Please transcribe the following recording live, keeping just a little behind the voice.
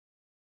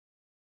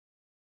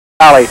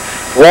alley.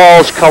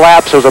 Walls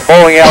collapsed. There was a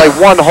bowling alley.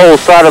 One whole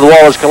side of the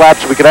wall was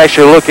collapsed. We could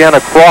actually look in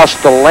across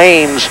the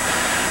lanes,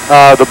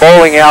 the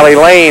bowling alley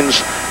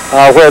lanes,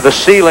 where the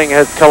ceiling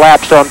had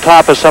collapsed on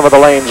top of some of the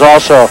lanes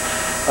also.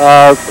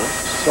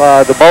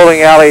 The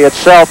bowling alley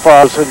itself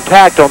was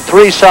intact on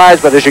three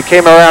sides, but as you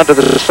came around to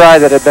the side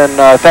that had been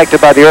affected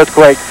by the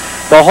earthquake,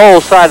 the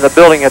whole side of the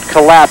building had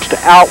collapsed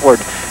outward.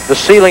 The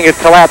ceiling had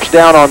collapsed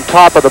down on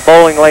top of the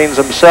bowling lanes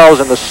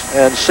themselves,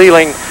 and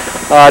ceiling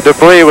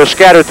debris was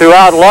scattered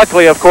throughout.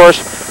 Luckily, of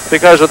course,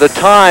 because of the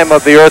time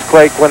of the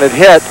earthquake when it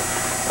hit,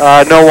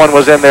 no one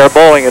was in there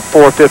bowling at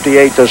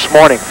 4:58 this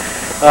morning.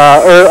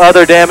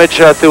 Other damage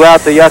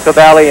throughout the Yucca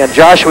Valley and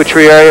Joshua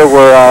Tree area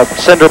were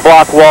cinder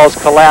block walls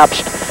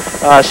collapsed,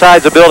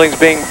 sides of buildings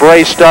being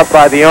braced up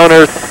by the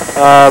owner,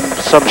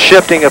 some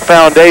shifting of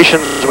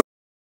foundations.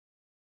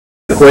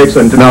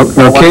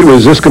 Now, Kate,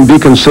 was this can be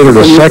considered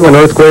a second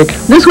earthquake?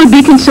 This would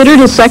be considered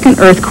a second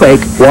earthquake.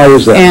 Why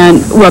is that?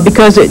 And, well,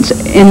 because it's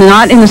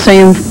not in the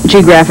same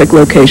geographic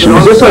location.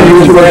 Is this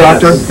unusual,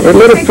 Doctor?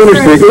 Let her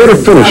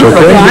finish,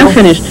 okay? Yeah, I'm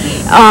finished.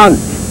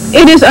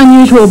 It is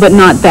unusual, but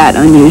not that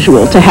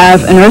unusual, to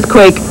have an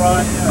earthquake,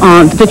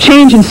 the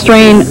change in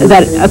strain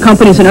that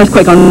accompanies an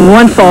earthquake on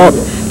one fault,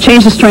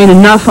 change the strain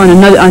enough on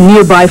a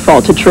nearby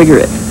fault to trigger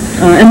it.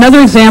 Another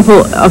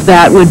example of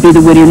that would be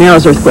the Whittier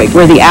Narrows earthquake,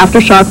 where the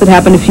aftershock that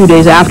happened a few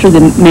days after the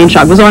main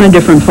shock was on a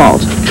different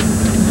fault.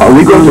 Are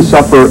we going to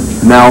suffer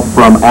now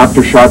from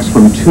aftershocks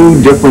from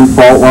two different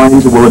fault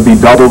lines, or will it be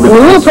double?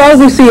 We'll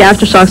probably see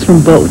aftershocks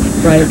from both,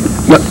 right?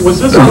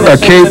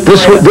 Kate,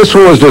 this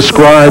one was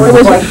described... It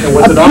was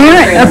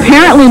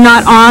apparently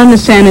not on the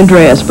San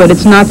Andreas, but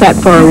it's not that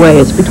far away.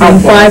 It's between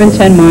 5 and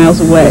 10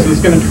 miles away. Is this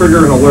going to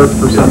trigger an alert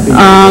for something?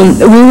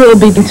 We will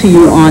be to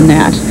you on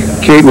that.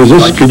 Kate,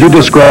 could you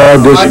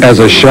describe this as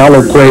a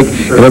shallow quake?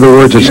 In other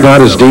words, it's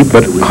not as deep,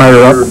 but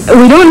higher up?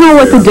 We don't know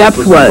what the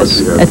depth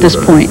was at this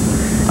point.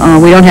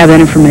 We don't have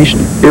that information.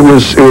 It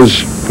was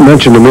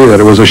mentioned to me that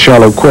it was a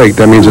shallow quake.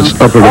 That means it's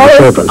upper to the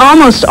surface.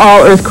 Almost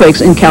all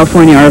earthquakes in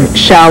California are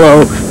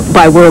shallow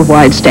by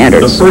worldwide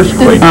standards. The first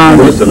quake. Now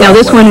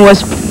this one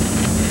was...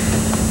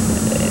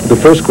 The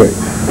first quake.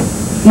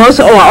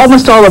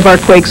 Almost all of our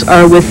quakes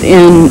are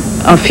within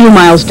a few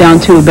miles down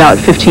to about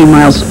 15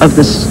 miles of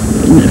this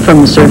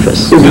from the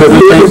surface. Is it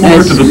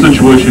similar to the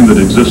situation that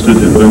existed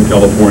in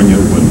California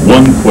when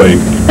one quake...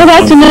 Well,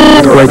 that's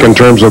another quake in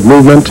terms of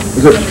movement?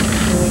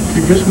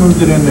 You just moved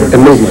it in there.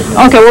 And movement.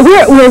 Okay, well,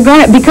 we're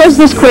going to, because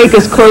this quake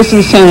is close to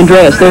the San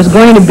Andreas, there's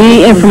going to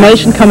be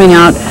information coming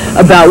out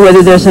about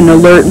whether there's an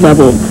alert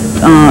level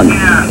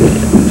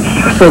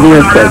for the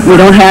earthquake. We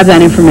don't have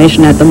that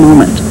information at the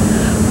moment.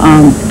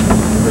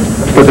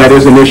 But that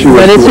is an issue.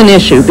 But it's an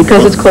issue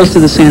because it's close to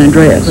the San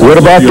Andreas. What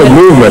about the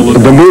movement?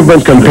 The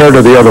movement compared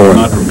to the other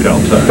one?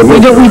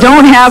 We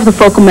don't have the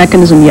focal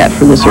mechanism yet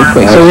for this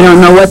earthquake, so we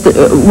don't know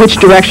which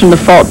direction the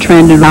fault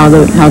trend and how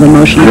the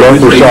motion.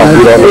 North or south?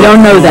 We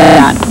don't know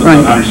that.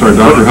 Right. I'm sorry,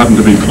 Dr. Hutton,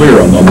 to be clear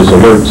on this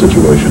alert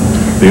situation.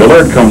 The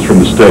alert comes from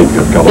the state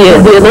of California.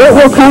 Yeah, the alert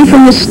will come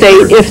from the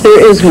state if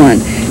there is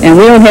one, and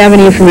we don't have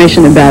any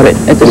information about it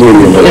at this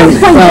point.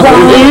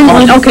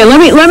 Okay,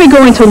 let me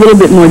go into a little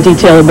bit more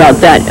detail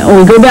about that. When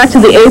we go back to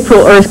the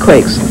April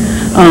earthquakes,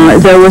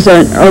 there was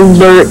an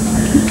alert,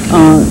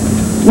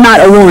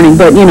 not a warning,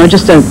 but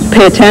just a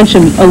pay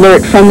attention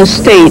alert from the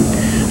state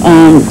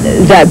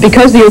that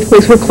because the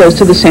earthquakes were close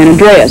to the San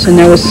Andreas, and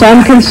there was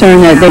some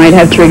concern that they might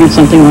have triggered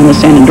something on the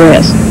San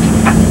Andreas.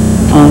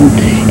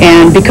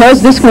 And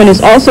because this one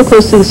is also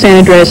close to the San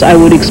Andreas, I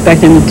would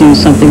expect them to do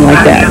something like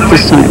that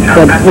this time.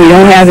 But we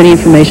don't have any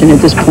information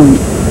at this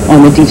point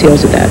on the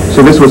details of that.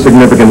 So this was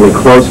significantly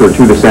closer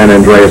to the San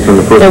Andreas than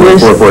the first one,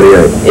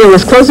 448? It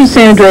was closer to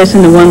San Andreas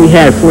than the one we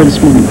had for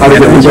this morning. How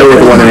does it compare with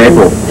the one in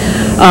April?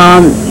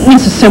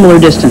 It's a similar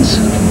distance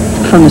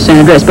from the San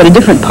Andreas, but a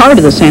different part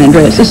of the San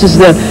Andreas. This is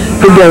the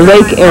Big Bear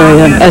Lake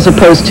area as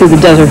opposed to the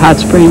Desert Hot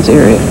Springs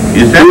area.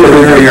 Is that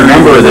a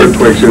number of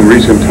earthquakes in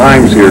recent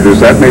times here? Does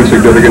that make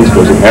significance?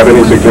 Does it have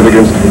any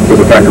significance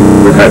with the fact that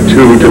we've had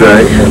two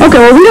today?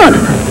 Okay, well, we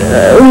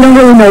don't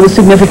really know the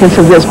significance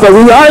of this, but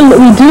we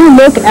do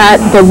look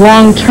at the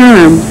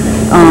long-term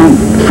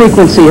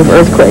frequency of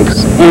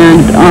earthquakes,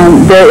 and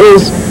there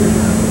is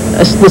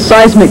the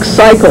seismic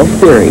cycle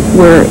theory,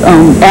 where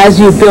as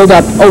you build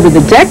up over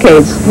the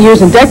decades,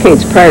 years and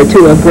decades prior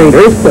to a great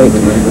earthquake,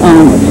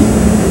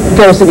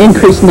 there's an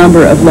increased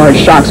number of large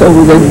shocks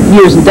over the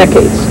years and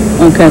decades.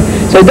 Okay,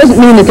 so it doesn't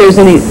mean that there's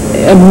any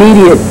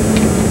immediate,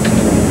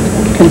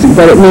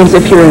 but it means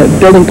if you're a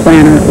building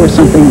planner or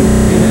something,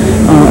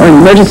 or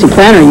an emergency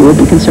planner, you would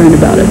be concerned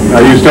about it.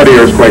 Now, you study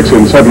earthquakes,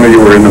 and suddenly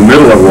you were in the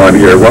middle of one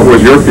here. What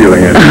was your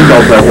feeling as you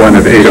felt that one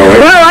at 8:08?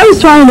 Well, I was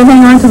trying to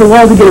hang on to the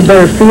wall to get a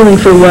better feeling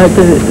for what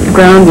the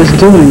ground was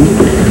doing.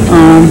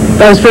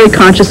 I was very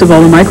conscious of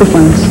all the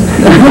microphones.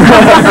 Dr.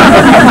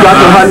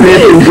 Hutton,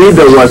 if indeed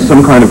there was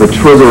some kind of a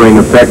triggering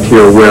effect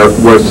here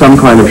where some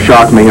kind of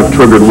shock may have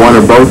triggered one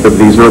or both of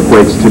these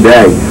earthquakes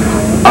today,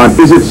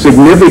 is it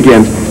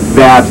significant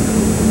that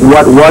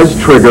what was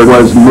triggered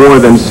was more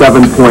than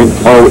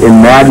 7.0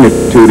 in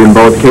magnitude in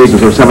both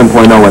cases, or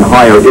 7.0 and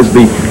higher. Is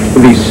the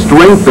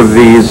strength of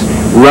these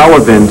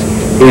relevant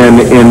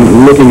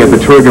in looking at the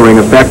triggering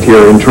effect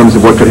here in terms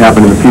of what could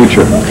happen in the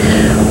future?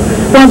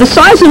 Well, the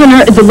size of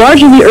the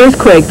larger the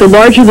earthquake, the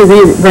larger the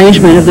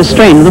rearrangement of the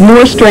strain. The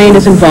more strain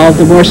is involved,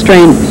 the more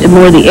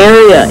the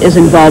area is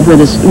involved where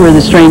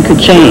the strain could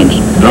change.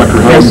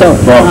 Dr.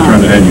 Hutton, Bob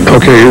trying to add you.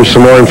 Okay, here's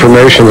some more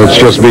information that's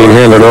just being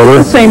handed over.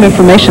 The same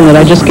information that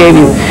I just gave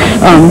you.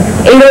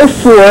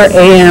 8:04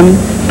 a.m.,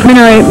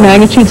 preliminary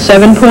magnitude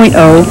 7.0,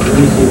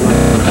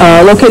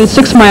 located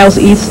 6 miles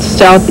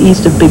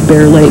southeast of Big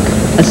Bear Lake.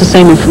 That's the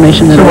same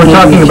information that I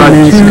gave you a few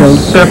minutes ago.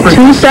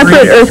 Two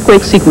separate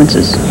earthquake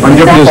sequences.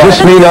 Does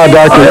this mean now,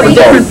 Dr.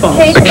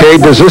 Okay,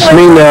 does this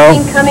mean now?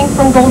 Coming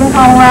from Golden,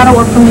 Colorado,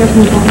 or from your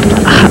people?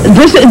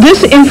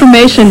 This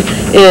information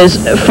is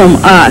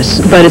from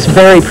us, but it's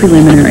very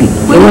preliminary.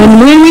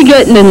 When we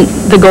get in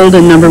the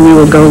Golden number, we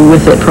will go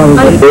with it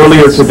probably.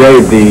 Earlier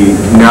today, the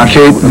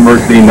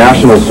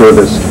National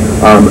Service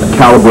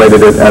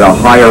calibrated it at a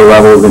higher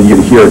level than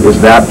you here.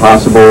 Is that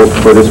possible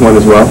for this one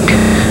as well?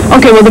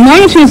 Okay, well, the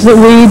magnitudes that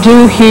we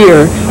do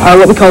here are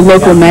what we call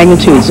local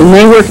magnitudes, and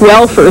they work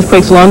well for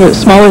earthquakes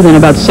smaller than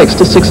about 6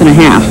 to 6.5.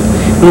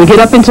 When we get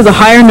up into the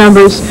higher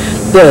numbers,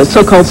 the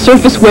so-called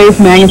surface wave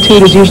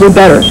magnitude is usually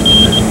better,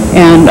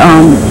 and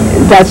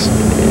that's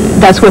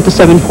what the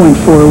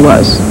 7.4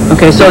 was.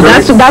 Okay, so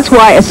that's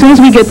why as soon as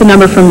we get the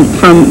number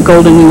from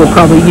Golden, we will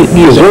probably use it.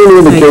 Is there any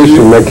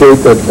indication that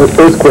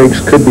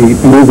earthquakes could be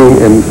moving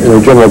in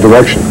a general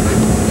direction?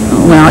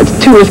 Well,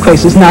 2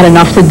 earthquakes is not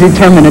enough to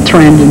determine a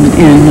trend in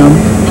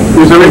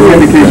Is there any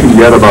indication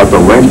yet about the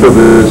length of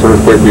this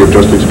earthquake we have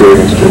just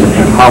experienced and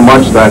how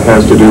much that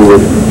has to do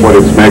with what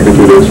its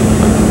magnitude is?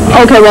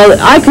 Okay, well,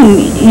 I can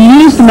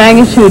use the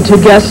magnitude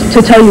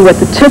to tell you what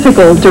the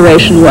typical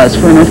duration was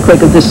for an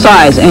earthquake of this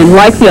size, and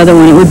like the other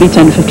one, it would be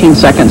 10 to 15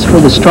 seconds for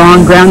the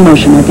strong ground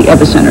motion at the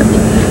epicenter.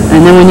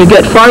 And then when you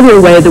get farther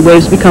away, the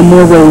waves become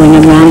more rolling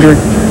and longer,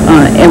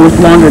 and with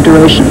longer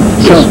duration.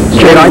 So,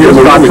 I just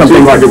thought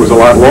something like it was a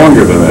lot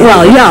longer than that.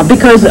 Well, yeah,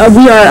 because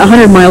we are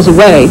 100 miles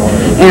away,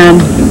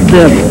 and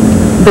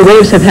the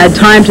waves have had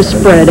time to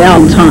spread out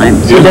in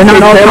time, so they're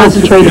not all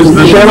concentrated in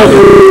the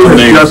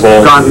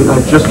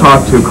I just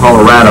talked to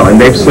Colorado, and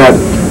they've said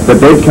that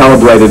they've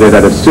calibrated it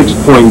at a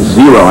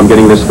 6.0. I'm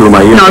getting this through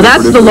my ears. No,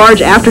 that's the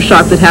large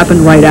aftershock that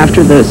happened right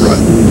after this.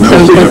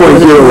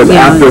 6.0 was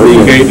after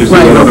the... Is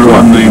there another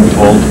unnamed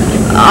fault?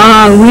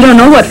 We don't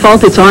know what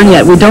fault it's on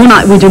yet. We do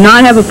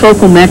not have a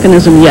focal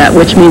mechanism yet,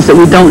 which means that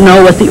we don't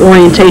know what the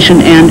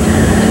orientation and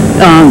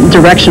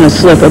direction of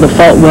slip of the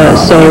fault was.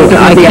 So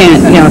I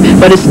can't,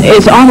 but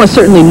it's almost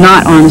certainly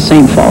not on the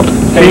same fault.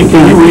 Hey,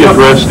 can you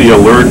readdress the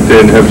alert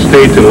and have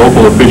state and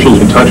local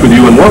officials in touch with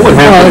you? And what would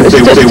happen if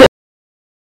they